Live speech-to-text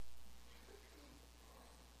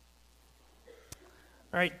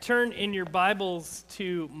All right, turn in your Bibles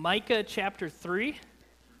to Micah chapter 3.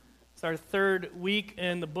 It's our third week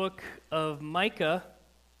in the book of Micah.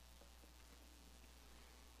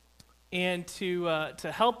 And to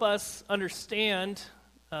help us understand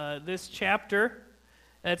this chapter,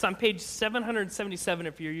 it's on page 777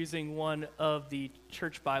 if you're using one of the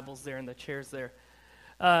church Bibles there in the chairs there.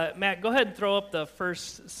 Matt, go ahead and throw up the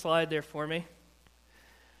first slide there for me.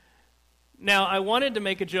 Now, I wanted to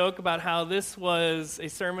make a joke about how this was a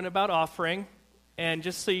sermon about offering, and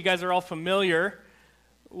just so you guys are all familiar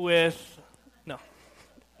with... No.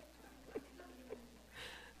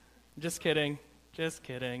 Just kidding.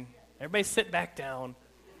 Everybody sit back down.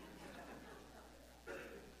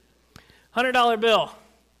 $100 bill.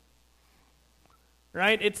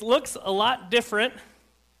 Right? It looks a lot different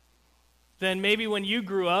than maybe when you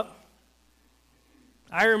grew up.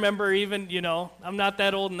 I remember even, I'm not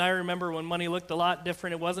that old, and I remember when money looked a lot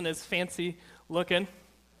different. It wasn't as fancy looking.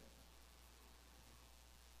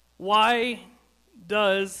 Why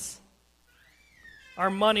does our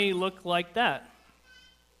money look like that?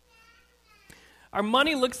 Our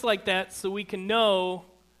money looks like that so we can know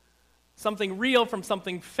something real from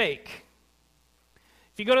something fake.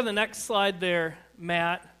 If you go to the next slide there,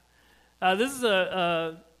 Matt, this is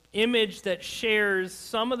a image that shares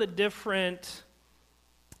some of the different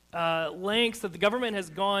lengths that the government has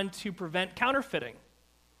gone to prevent counterfeiting.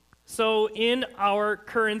 So in our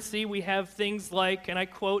currency, we have things like, and I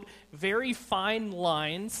quote, very fine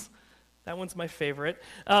lines. That one's my favorite.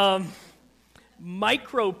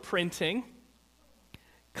 Micro printing,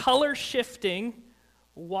 color shifting,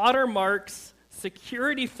 watermarks,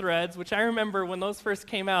 security threads, which I remember when those first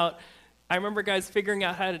came out, I remember guys figuring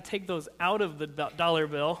out how to take those out of the dollar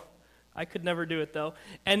bill. I could never do it, though.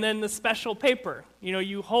 And then the special paper.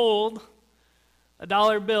 You hold a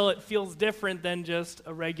dollar bill, it feels different than just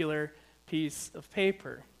a regular piece of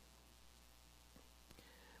paper.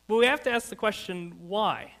 But we have to ask the question,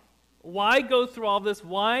 why? Why go through all this?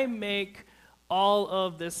 Why make all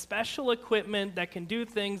of this special equipment that can do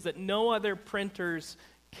things that no other printers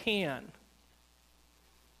can?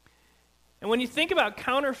 And when you think about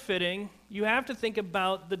counterfeiting, you have to think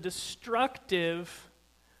about the destructive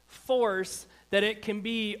force that it can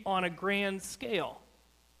be on a grand scale.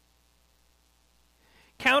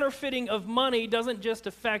 Counterfeiting of money doesn't just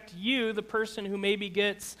affect you, the person who maybe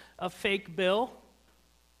gets a fake bill,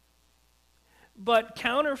 but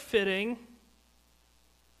counterfeiting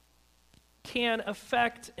can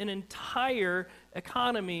affect an entire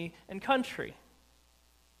economy and country.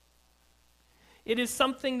 It is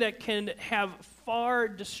something that can have far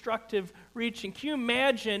destructive reaching. Can you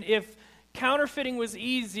imagine if counterfeiting was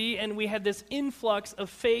easy and we had this influx of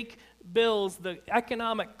fake bills, the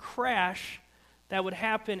economic crash that would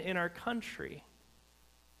happen in our country?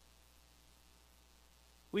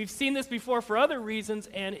 We've seen this before for other reasons,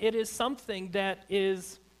 and it is something that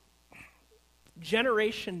is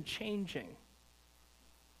generation changing.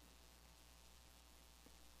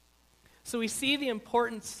 So we see the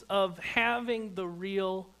importance of having the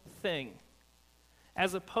real thing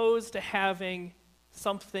as opposed to having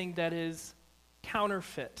something that is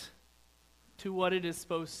counterfeit to what it is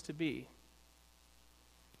supposed to be.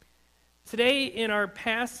 Today in our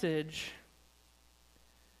passage,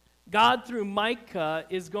 God through Micah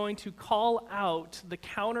is going to call out the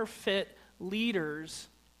counterfeit leaders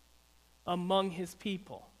among his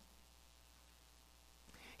people.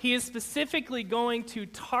 He is specifically going to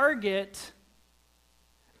target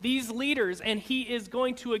these leaders, and he is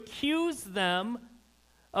going to accuse them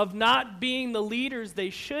of not being the leaders they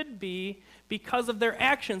should be because of their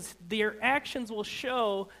actions. Their actions will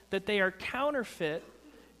show that they are counterfeit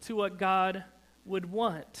to what God would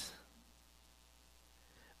want.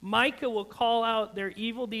 Micah will call out their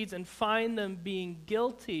evil deeds and find them being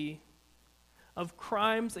guilty of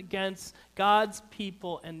crimes against God's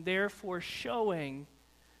people, and therefore showing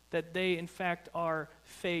that they, in fact, are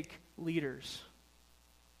fake leaders.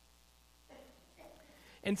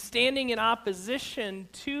 And standing in opposition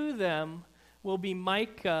to them will be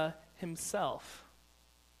Micah himself.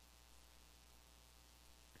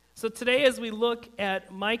 So today, as we look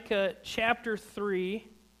at Micah chapter 3,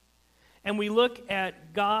 and we look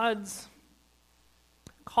at God's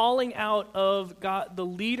calling out of God, the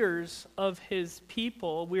leaders of his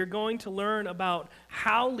people, we are going to learn about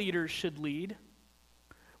how leaders should lead.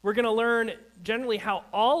 We're going to learn generally how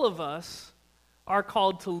all of us are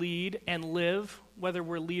called to lead and live, whether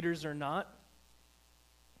we're leaders or not.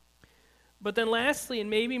 But then lastly, and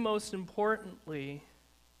maybe most importantly,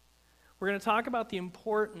 we're going to talk about the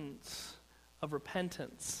importance of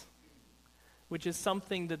repentance, which is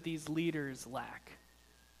something that these leaders lack.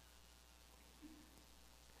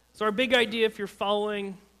 So our big idea, if you're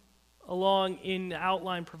following along in the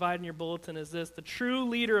outline provided in your bulletin, is this: the true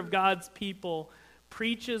leader of God's people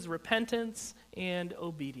preaches repentance and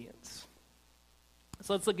obedience.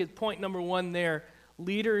 So let's look at point number 1 there: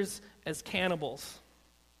 leaders as cannibals.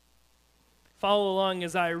 Follow along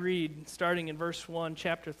as I read, starting in verse 1,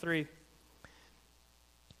 chapter 3.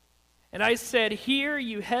 And I said, "Hear,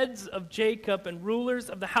 you heads of Jacob and rulers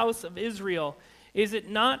of the house of Israel. Is it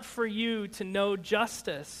not for you to know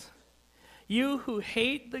justice? You who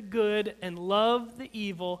hate the good and love the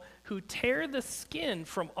evil, who tear the skin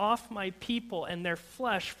from off my people and their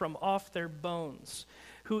flesh from off their bones,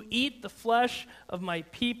 who eat the flesh of my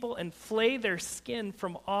people and flay their skin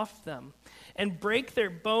from off them, and break their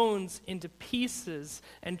bones into pieces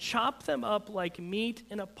and chop them up like meat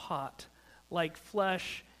in a pot, like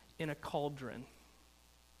flesh in a cauldron."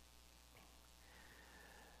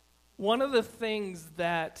 One of the things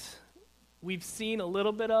that we've seen a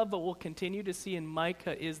little bit of, but we'll continue to see in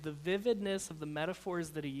Micah, is the vividness of the metaphors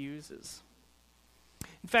that he uses.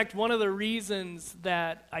 In fact, one of the reasons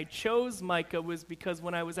that I chose Micah was because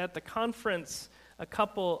when I was at the conference a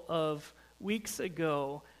couple of weeks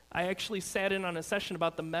ago, I actually sat in on a session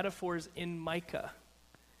about the metaphors in Micah.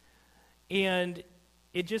 And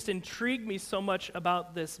it just intrigued me so much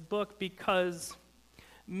about this book because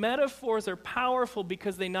metaphors are powerful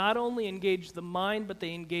because they not only engage the mind, but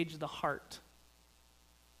they engage the heart.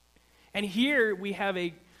 And here we have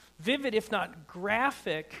a vivid, if not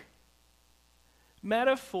graphic,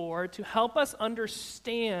 metaphor to help us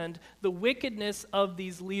understand the wickedness of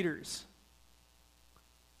these leaders.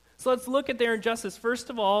 So let's look at their injustice. First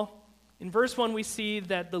of all, in verse 1, we see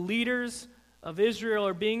that the leaders of Israel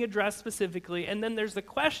are being addressed specifically, and then there's the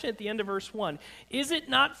question at the end of verse 1. Is it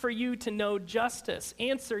not for you to know justice?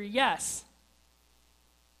 Answer, yes.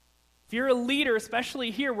 If you're a leader,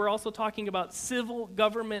 especially here, we're also talking about civil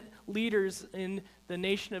government leaders in the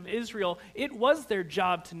nation of Israel. It was their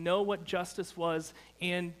job to know what justice was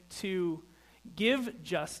and to give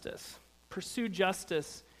justice, pursue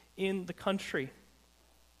justice in the country.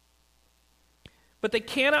 But they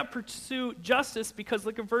cannot pursue justice because,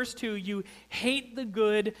 look at verse 2, you hate the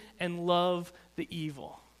good and love the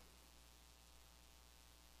evil.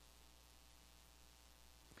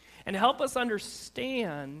 And to help us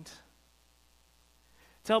understand,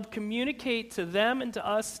 to help communicate to them and to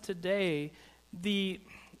us today,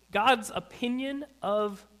 God's opinion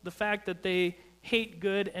of the fact that they hate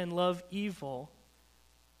good and love evil,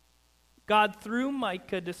 God, through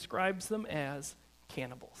Micah, describes them as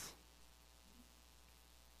cannibals.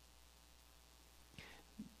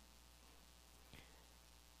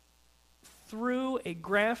 Through a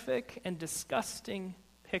graphic and disgusting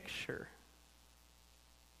picture.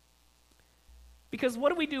 Because what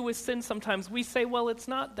do we do with sin sometimes? We say, well, it's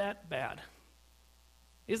not that bad.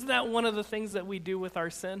 Isn't that one of the things that we do with our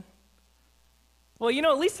sin? Well,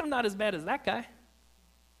 at least I'm not as bad as that guy.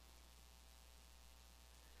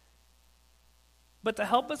 But to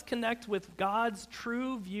help us connect with God's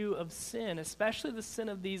true view of sin, especially the sin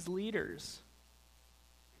of these leaders,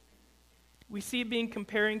 we see it being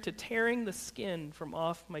comparing to tearing the skin from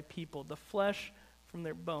off my people, the flesh from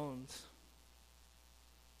their bones.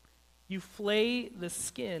 You flay the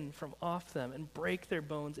skin from off them and break their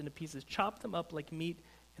bones into pieces, chop them up like meat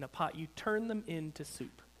in a pot. You turn them into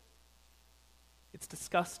soup. It's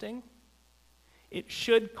disgusting. It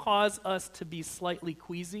should cause us to be slightly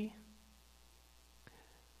queasy.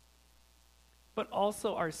 But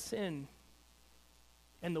also our sin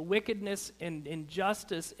and the wickedness and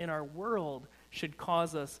injustice in our world should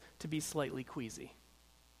cause us to be slightly queasy.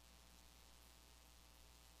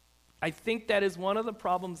 I think that is one of the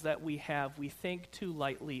problems that we have. We think too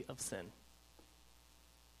lightly of sin.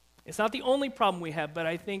 It's not the only problem we have, but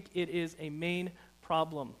I think it is a main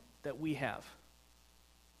problem that we have.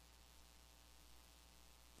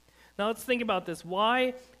 Now let's think about this.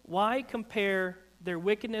 Why compare their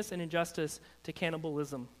wickedness and injustice to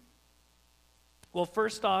cannibalism? Well,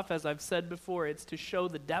 first off, as I've said before, it's to show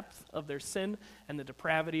the depth of their sin and the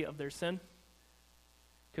depravity of their sin.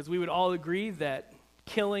 Because we would all agree that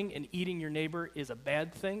killing and eating your neighbor is a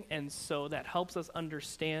bad thing, and so that helps us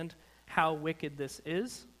understand how wicked this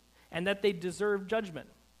is, and that they deserve judgment.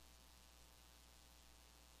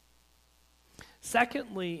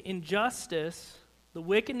 Secondly, injustice, the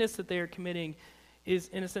wickedness that they are committing, is,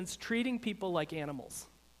 in a sense, treating people like animals.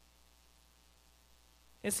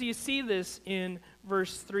 And so you see this in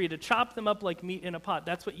verse 3, to chop them up like meat in a pot.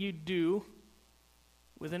 That's what you do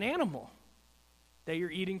with an animal that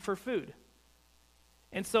you're eating for food.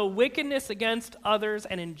 And so wickedness against others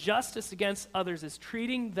and injustice against others is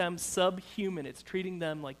treating them subhuman. It's treating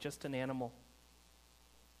them like just an animal.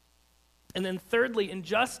 And then thirdly,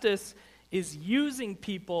 injustice is using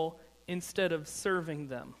people instead of serving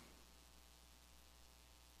them.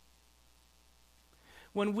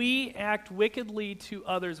 When we act wickedly to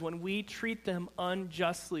others, when we treat them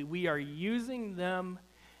unjustly, we are using them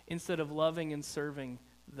instead of loving and serving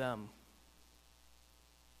them.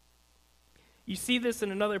 You see this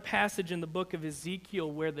in another passage in the book of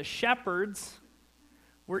Ezekiel where the shepherds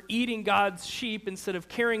were eating God's sheep instead of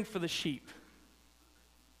caring for the sheep.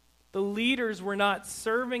 The leaders were not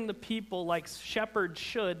serving the people like shepherds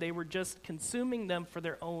should. They were just consuming them for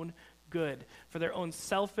their own good, for their own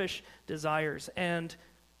selfish desires. And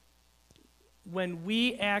when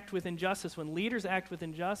we act with injustice, when leaders act with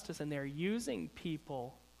injustice and they're using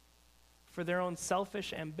people for their own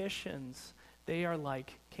selfish ambitions, they are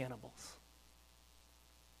like cannibals.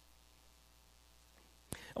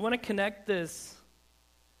 I want to connect this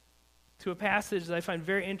to a passage that I find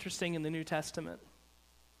very interesting in the New Testament.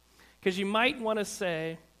 Because you might want to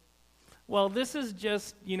say, well, this is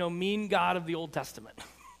just, mean God of the Old Testament.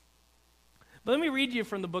 But let me read you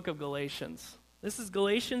from the book of Galatians. This is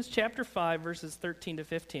Galatians chapter 5, verses 13 to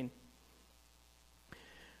 15.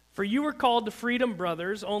 For you were called to freedom,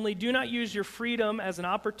 brothers, only do not use your freedom as an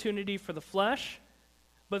opportunity for the flesh,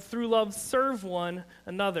 but through love serve one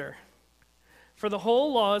another. For the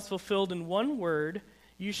whole law is fulfilled in one word,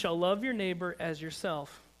 you shall love your neighbor as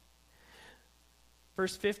yourself.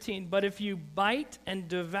 Verse 15, but if you bite and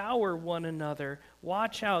devour one another,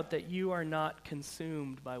 watch out that you are not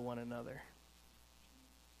consumed by one another.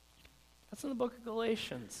 That's in the book of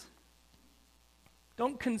Galatians.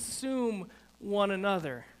 Don't consume one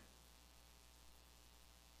another.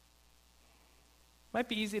 Might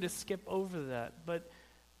be easy to skip over that, but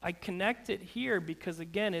I connect it here because,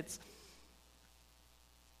 again, it's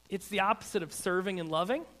the opposite of serving and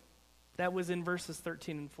loving. That was in verses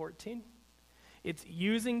 13 and 14. It's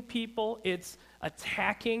using people. It's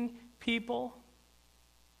attacking people.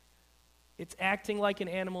 It's acting like an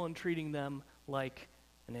animal and treating them like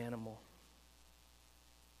an animal.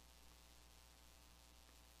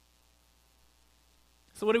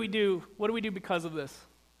 So what do we do? What do we do because of this?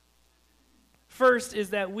 First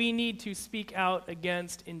is that we need to speak out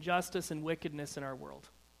against injustice and wickedness in our world.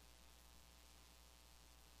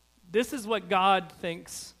 This is what God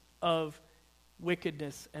thinks of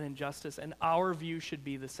wickedness and injustice, and our view should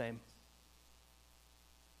be the same.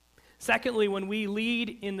 Secondly, when we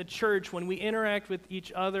lead in the church, when we interact with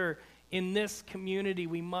each other in this community,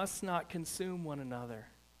 we must not consume one another.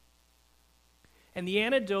 And the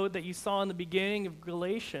antidote that you saw in the beginning of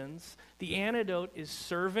Galatians, the antidote is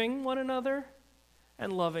serving one another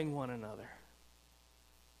and loving one another.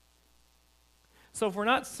 So if we're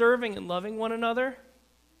not serving and loving one another,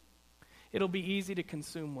 it'll be easy to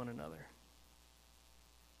consume one another.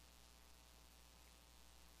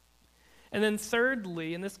 And then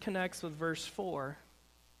thirdly, and this connects with verse 4,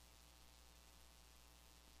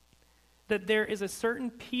 that there is a certain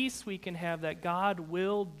peace we can have that God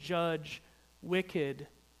will judge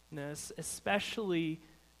wickedness, especially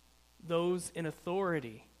those in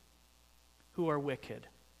authority who are wicked.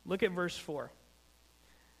 Look at verse 4.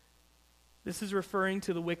 This is referring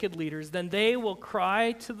to the wicked leaders. Then they will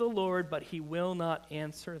cry to the Lord, but he will not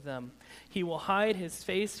answer them. He will hide his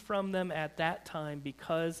face from them at that time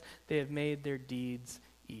because they have made their deeds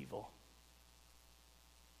evil.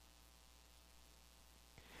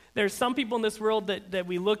 There's some people in this world that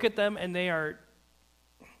we look at them and they are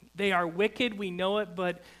wicked, we know it,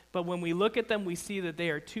 but when we look at them, we see that they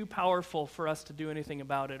are too powerful for us to do anything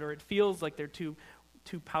about it, or it feels like they're too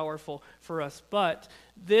powerful for us. But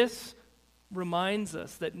this reminds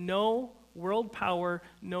us that no world power,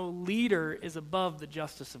 no leader is above the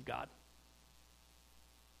justice of God.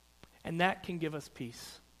 And that can give us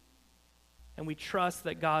peace. And we trust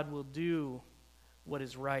that God will do what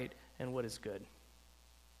is right and what is good.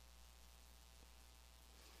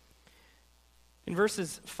 In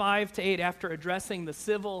verses 5 to 8, after addressing the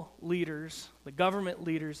civil leaders, the government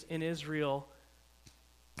leaders in Israel,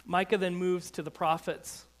 Micah then moves to the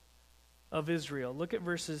prophets of Israel. Look at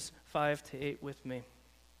verses 5 to 8 with me.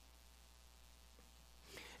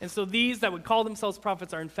 And so these that would call themselves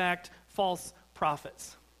prophets are in fact false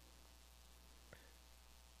prophets.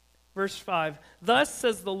 Verse 5, thus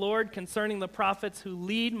says the Lord concerning the prophets who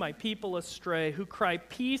lead my people astray, who cry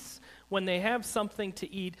peace when they have something to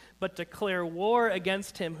eat, but declare war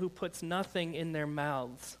against him who puts nothing in their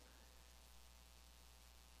mouths.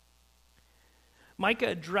 Micah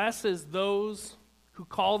addresses those who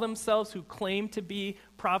call themselves, who claim to be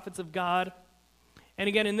prophets of God. And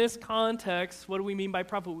again, in this context, what do we mean by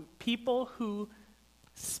prophet? People who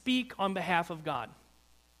speak on behalf of God.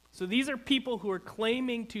 So these are people who are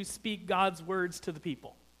claiming to speak God's words to the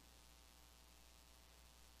people.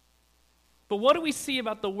 But what do we see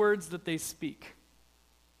about the words that they speak?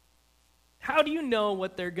 How do you know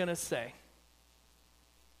what they're going to say?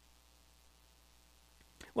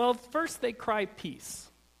 Well, first they cry peace.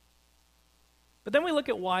 But then we look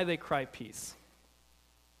at why they cry peace.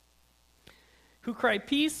 Who cry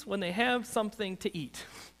peace when they have something to eat.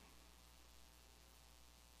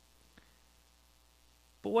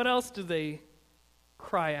 But what else do they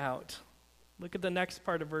cry out? Look at the next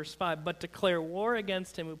part of verse 5. But declare war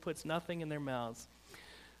against him who puts nothing in their mouths.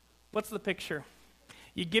 What's the picture?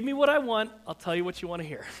 You give me what I want, I'll tell you what you want to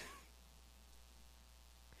hear.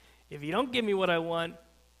 If you don't give me what I want,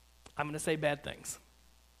 I'm going to say bad things.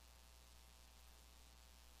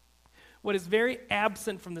 What is very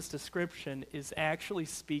absent from this description is actually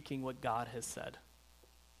speaking what God has said.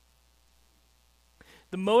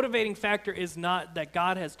 The motivating factor is not that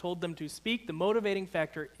God has told them to speak. The motivating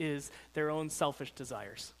factor is their own selfish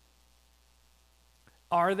desires.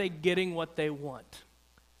 Are they getting what they want?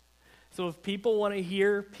 So if people want to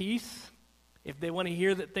hear peace, if they want to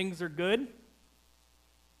hear that things are good,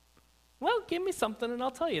 well, give me something and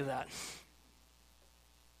I'll tell you that.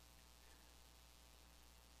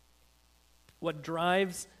 What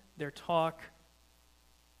drives their talk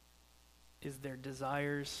is their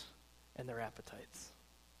desires and their appetites.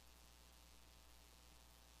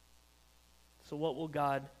 So what will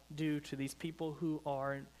God do to these people who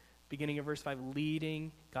are, beginning of verse 5,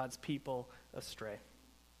 leading God's people astray?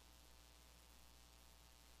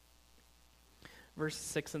 Verse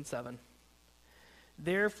 6 and 7.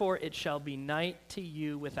 Therefore it shall be night to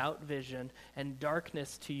you without vision, and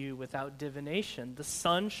darkness to you without divination. The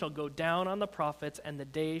sun shall go down on the prophets, and the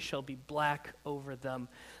day shall be black over them.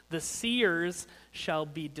 The seers shall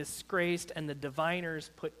be disgraced, and the diviners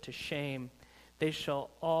put to shame. They shall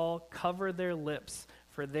all cover their lips,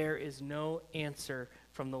 for there is no answer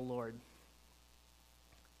from the Lord.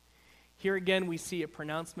 Here again we see a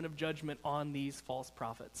pronouncement of judgment on these false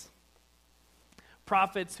prophets.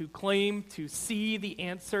 Prophets who claim to see the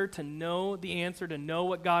answer, to know the answer, to know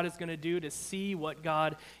what God is going to do, to see what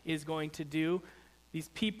God is going to do. These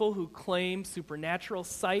people who claim supernatural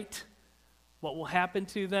sight, what will happen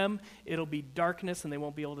to them? It'll be darkness and they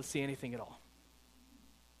won't be able to see anything at all.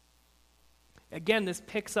 Again, this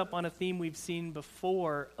picks up on a theme we've seen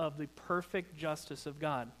before of the perfect justice of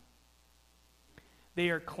God. They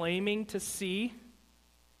are claiming to see,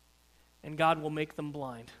 and God will make them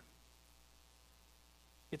blind.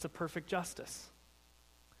 It's a perfect justice.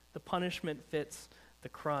 The punishment fits the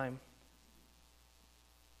crime.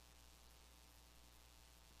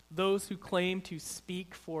 Those who claim to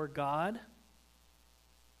speak for God,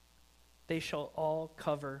 they shall all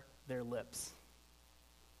cover their lips.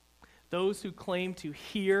 Those who claim to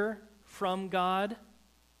hear from God,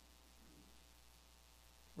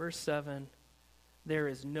 verse 7, there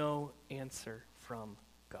is no answer from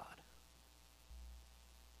God.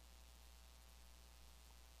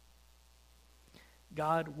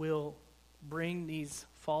 God will bring these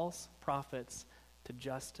false prophets to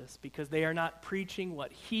justice because they are not preaching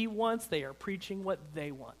what he wants, they are preaching what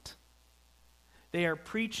they want. They are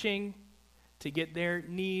preaching to get their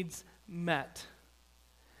needs met.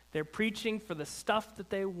 They're preaching for the stuff that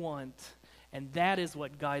they want, and that is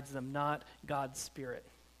what guides them, not God's Spirit.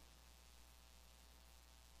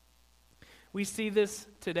 We see this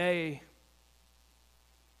today.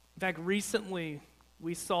 In fact, recently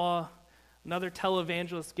we saw another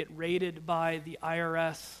televangelist get raided by the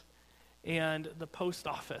IRS and the post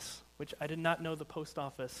office, which I did not know the post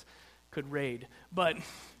office could raid. But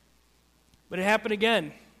it happened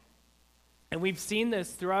again. And we've seen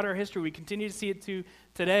this throughout our history. We continue to see it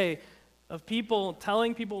today of people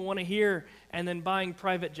telling people want to hear and then buying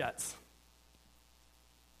private jets.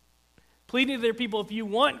 Pleading to their people, if you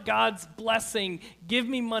want God's blessing, give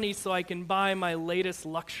me money so I can buy my latest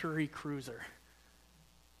luxury cruiser.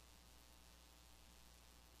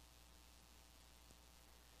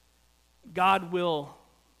 God will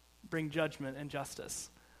bring judgment and justice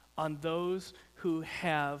on those who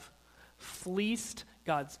have fleeced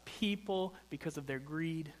God's people because of their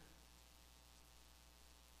greed.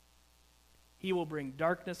 He will bring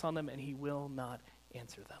darkness on them and he will not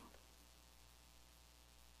answer them.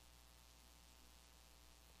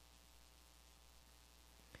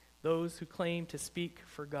 Those who claim to speak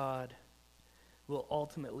for God will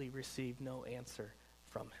ultimately receive no answer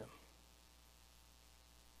from him.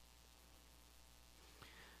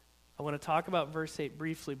 I want to talk about verse 8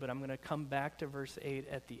 briefly, but I'm going to come back to verse 8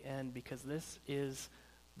 at the end because this is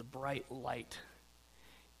the bright light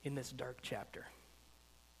in this dark chapter.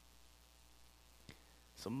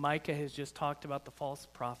 So Micah has just talked about the false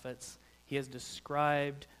prophets. He has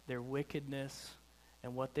described their wickedness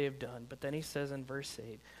and what they have done. But then he says in verse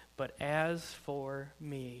 8, "But as for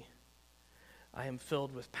me, I am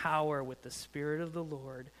filled with power, with the Spirit of the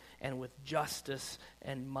Lord, and with justice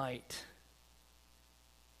and might."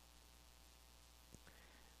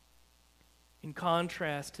 In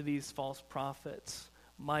contrast to these false prophets,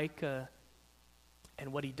 Micah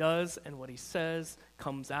and what he does and what he says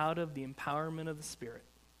comes out of the empowerment of the Spirit.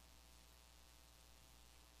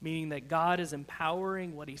 Meaning that God is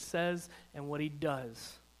empowering what he says and what he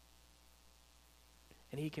does.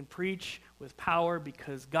 And he can preach with power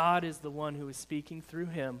because God is the one who is speaking through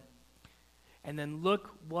him. And then look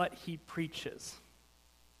what he preaches.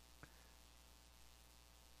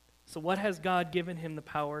 So what has God given him the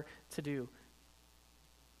power to do?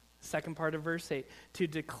 Second part of verse 8, to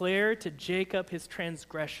declare to Jacob his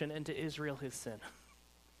transgression and to Israel his sin.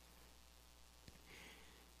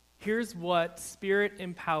 Here's what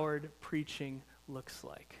Spirit-empowered preaching looks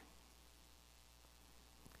like.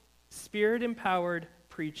 Spirit-empowered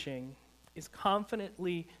preaching is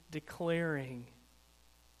confidently declaring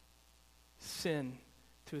sin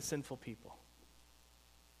to a sinful people.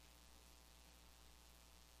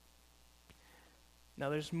 Now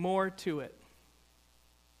there's more to it.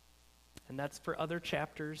 And that's for other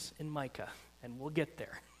chapters in Micah, and we'll get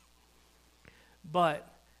there. But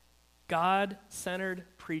God-centered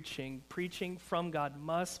preaching from God,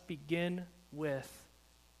 must begin with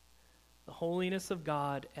the holiness of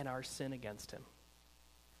God and our sin against him.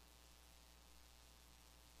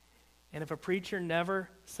 And if a preacher never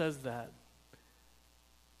says that,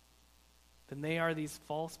 then they are these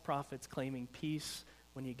false prophets claiming peace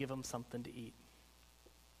when you give them something to eat.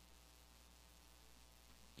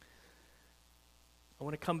 I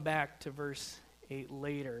want to come back to verse 8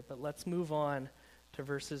 later, but let's move on to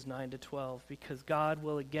verses 9 to 12, because God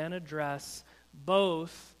will again address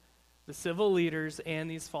both the civil leaders and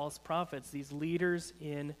these false prophets, these leaders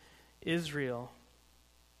in Israel.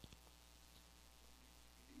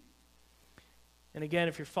 And again,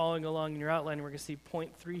 if you're following along in your outline, we're going to see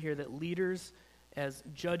point 3 here, that leaders as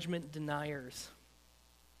judgment deniers.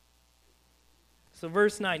 So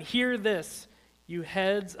verse 9, "Hear this, you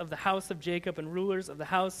heads of the house of Jacob and rulers of the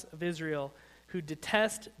house of Israel, who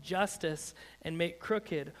detest justice and make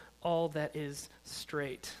crooked all that is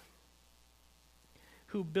straight,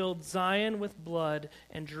 who build Zion with blood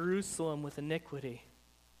and Jerusalem with iniquity."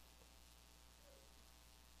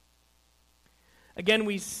 Again,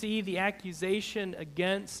 we see the accusation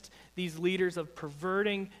against these leaders of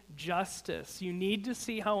perverting justice. You need to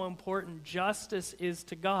see how important justice is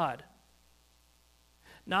to God.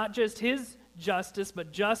 Not just his justice,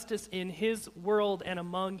 but justice in his world and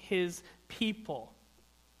among his people.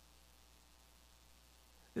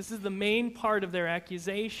 This is the main part of their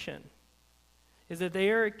accusation, is that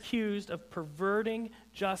they are accused of perverting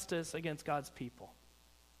justice against God's people.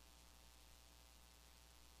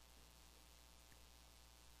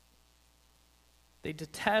 They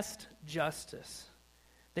detest justice.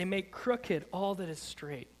 They make crooked all that is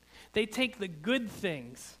straight. They take the good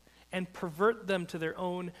things and pervert them to their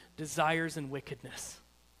own desires and wickedness.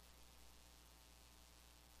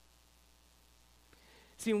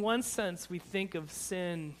 See, in one sense, we think of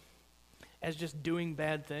sin as just doing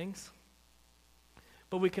bad things.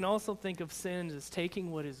 But we can also think of sin as taking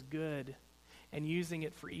what is good and using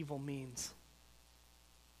it for evil means.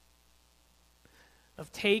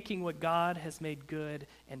 Of taking what God has made good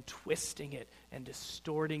and twisting it and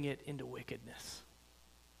distorting it into wickedness.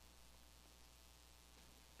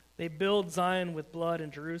 They build Zion with blood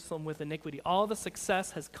and Jerusalem with iniquity. All the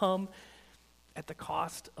success has come at the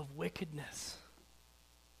cost of wickedness.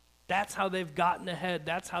 That's how they've gotten ahead.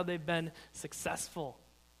 That's how they've been successful.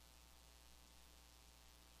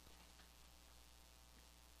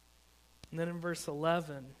 And then in verse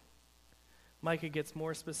 11, Micah gets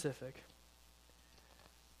more specific.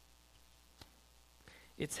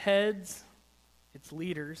 Its heads, its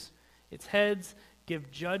leaders, its heads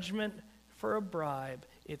give judgment for a bribe.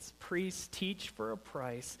 Its priests teach for a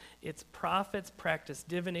price. Its prophets practice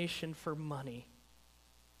divination for money.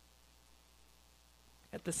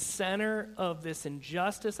 At the center of this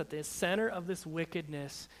injustice, at the center of this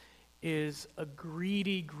wickedness, is a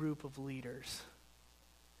greedy group of leaders.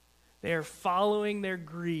 They are following their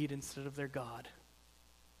greed instead of their God.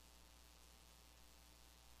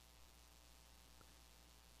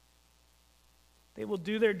 They will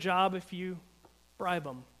do their job if you bribe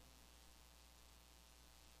them.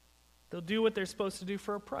 They'll do what they're supposed to do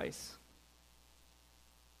for a price.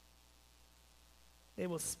 They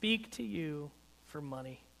will speak to you for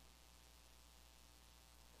money.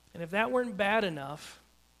 And if that weren't bad enough,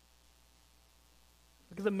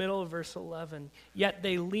 Look at the middle of verse 11. Yet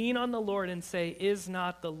they lean on the Lord and say, is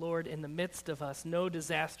not the Lord in the midst of us? No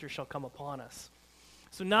disaster shall come upon us.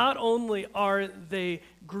 So not only are they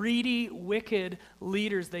greedy, wicked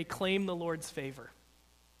leaders, they claim the Lord's favor.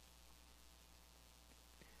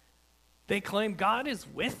 They claim God is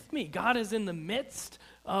with me. God is in the midst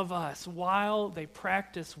of us while they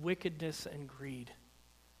practice wickedness and greed.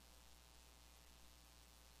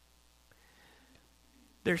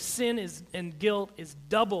 Their sin and guilt is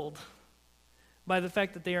doubled by the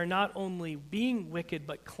fact that they are not only being wicked,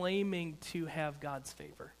 but claiming to have God's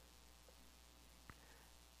favor.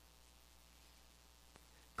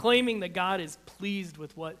 Claiming that God is pleased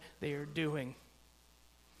with what they are doing.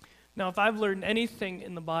 Now, if I've learned anything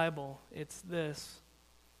in the Bible, it's this.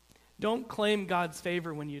 Don't claim God's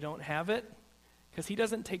favor when you don't have it, because he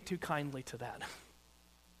doesn't take too kindly to that.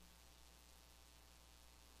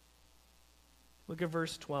 Look at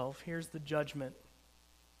verse 12. Here's the judgment.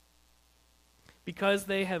 Because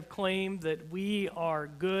they have claimed that we are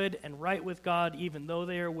good and right with God, even though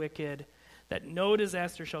they are wicked, that no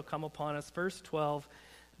disaster shall come upon us. Verse 12.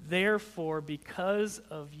 Therefore, because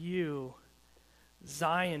of you,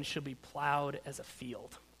 Zion shall be plowed as a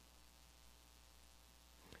field.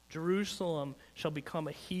 Jerusalem shall become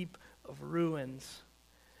a heap of ruins,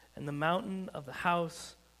 and the mountain of the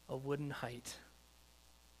house a wooden height.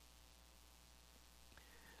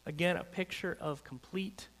 Again, a picture of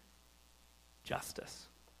complete justice.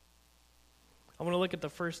 I want to look at the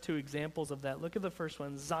first two examples of that. Look at the first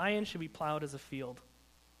one. Zion should be plowed as a field.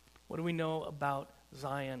 What do we know about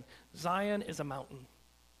Zion? Zion is a mountain.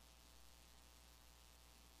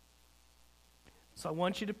 So I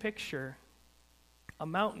want you to picture a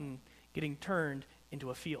mountain getting turned into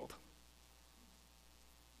a field.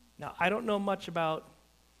 Now, I don't know much about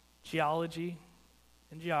geology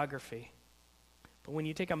and geography, but when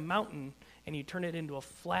you take a mountain and you turn it into a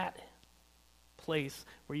flat place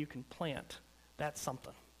where you can plant, that's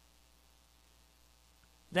something.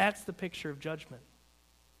 That's the picture of judgment,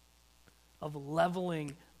 of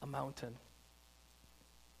leveling a mountain.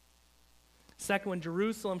 Second one,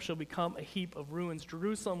 Jerusalem shall become a heap of ruins.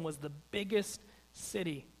 Jerusalem was the biggest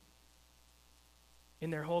city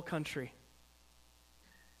in their whole country.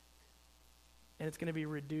 And it's going to be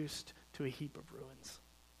reduced to a heap of ruins.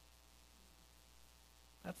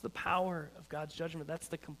 That's the power of God's judgment. That's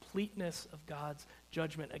the completeness of God's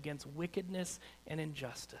judgment against wickedness and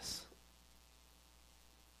injustice.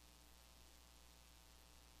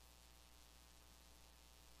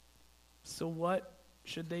 So what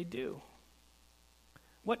should they do?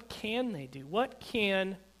 What can they do? What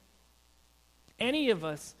can any of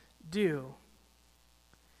us do?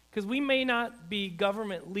 Because we may not be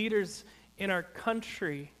government leaders in our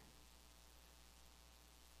country,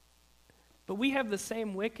 but we have the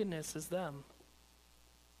same wickedness as them.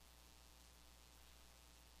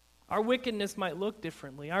 Our wickedness might look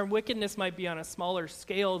differently. Our wickedness might be on a smaller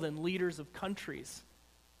scale than leaders of countries.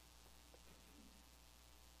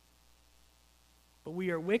 But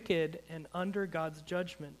we are wicked and under God's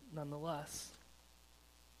judgment nonetheless.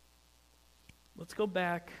 Let's go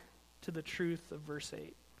back to the truth of verse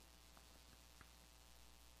 8.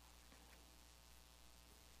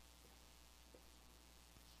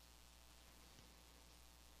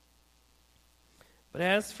 But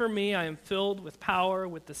as for me, I am filled with power,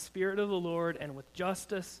 with the Spirit of the Lord, and with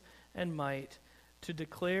justice and might, to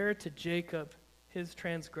declare to Jacob his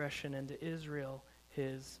transgression and to Israel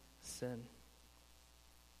his sin.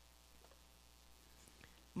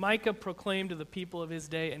 Micah proclaimed to the people of his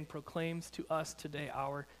day and proclaims to us today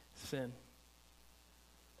our sin.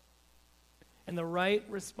 And the right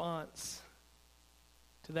response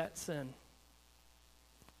to that sin,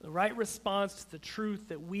 the right response to the truth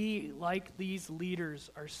that we, like these leaders,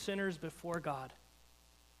 are sinners before God,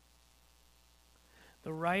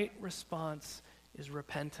 the right response is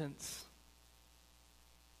repentance.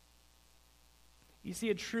 You see,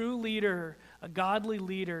 a true leader, a godly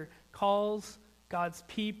leader, calls God's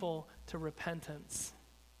people to repentance.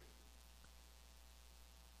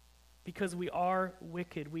 Because we are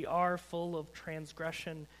wicked. We are full of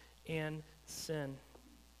transgression and sin.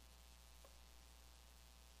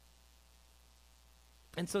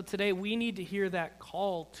 And so today we need to hear that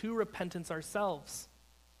call to repentance ourselves.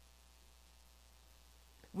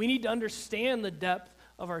 We need to understand the depth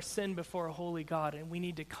of our sin before a holy God, and we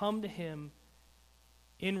need to come to him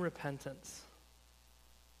in repentance.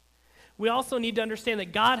 We also need to understand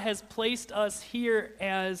that God has placed us here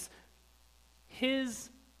as his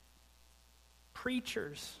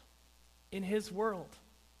preachers in his world.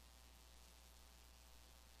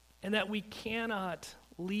 And that we cannot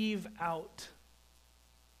leave out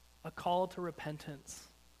a call to repentance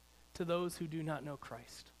to those who do not know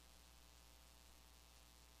Christ.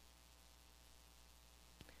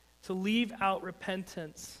 To leave out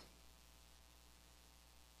repentance,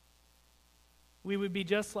 we would be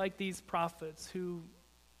just like these prophets who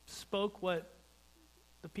spoke what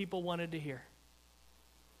the people wanted to hear,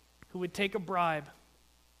 who would take a bribe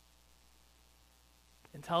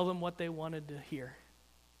and tell them what they wanted to hear.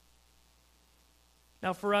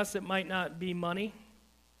 Now, for us, it might not be money.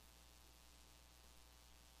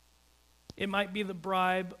 It might be the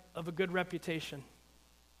bribe of a good reputation.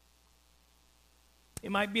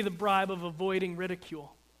 It might be the bribe of avoiding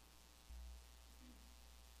ridicule.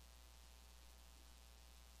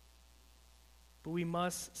 But we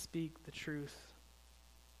must speak the truth.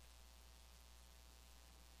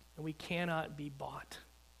 And we cannot be bought.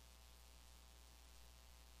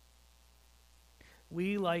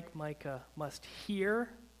 We, like Micah, must hear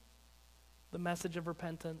the message of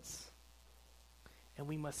repentance, and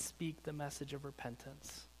we must speak the message of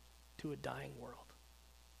repentance to a dying world.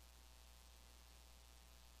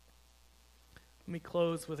 Let me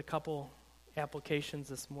close with a couple applications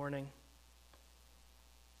this morning.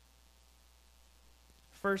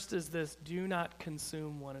 First is this: do not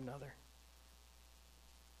consume one another.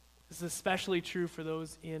 This is especially true for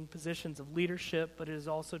those in positions of leadership, but it is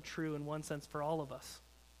also true in one sense for all of us.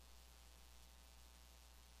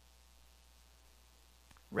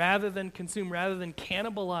 Rather than consume, rather than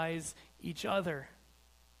cannibalize each other,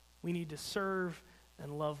 we need to serve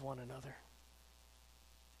and love one another.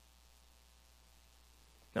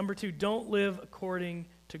 Number 2, don't live according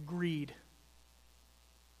to greed.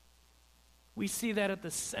 We see that at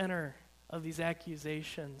the center of these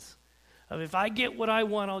accusations of, if I get what I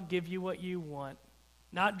want, I'll give you what you want.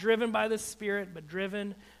 Not driven by the Spirit, but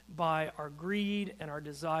driven by our greed and our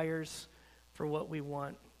desires for what we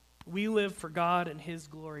want. We live for God and His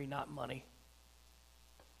glory, not money.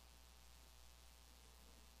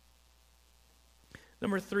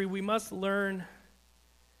 Number 3, we must learn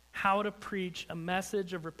how to preach a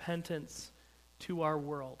message of repentance to our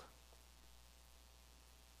world.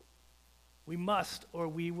 We must, or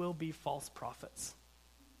we will be false prophets.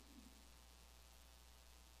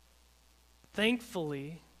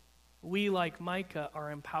 Thankfully, we, like Micah,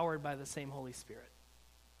 are empowered by the same Holy Spirit.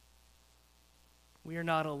 We are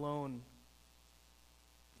not alone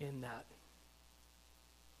in that.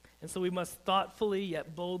 And so we must thoughtfully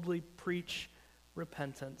yet boldly preach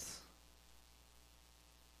repentance.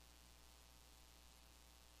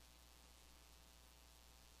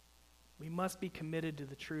 We must be committed to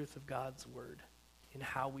the truth of God's word in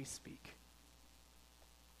how we speak.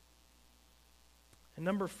 And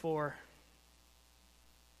number 4,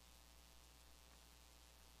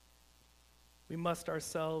 we must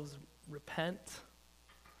ourselves repent,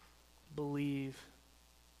 believe,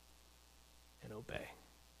 and obey.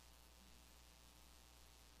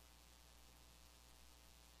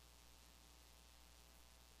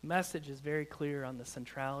 The message is very clear on the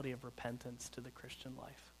centrality of repentance to the Christian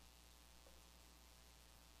life.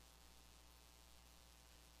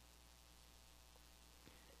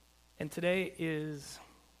 And today is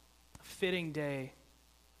a fitting day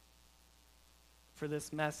for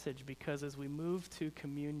this message, because as we move to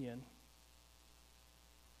communion,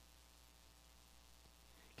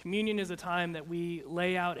 communion is a time that we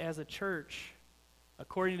lay out as a church,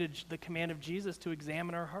 according to the command of Jesus, to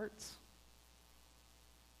examine our hearts.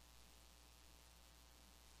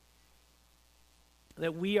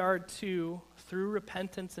 That we are to, through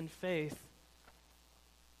repentance and faith,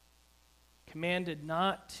 commanded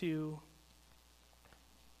not to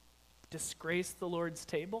disgrace the Lord's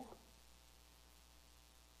table.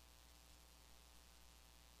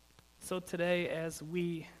 So today, as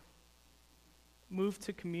we move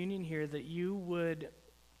to communion here, that you would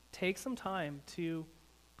take some time to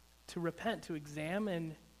repent, to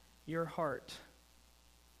examine your heart.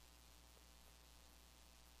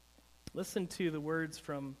 Listen to the words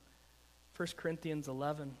from 1 Corinthians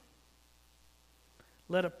 11.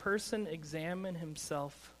 Let a person examine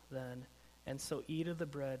himself then, and so eat of the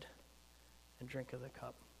bread and drink of the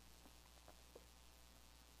cup.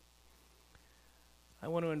 I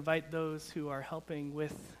want to invite those who are helping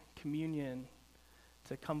with communion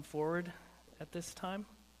to come forward at this time.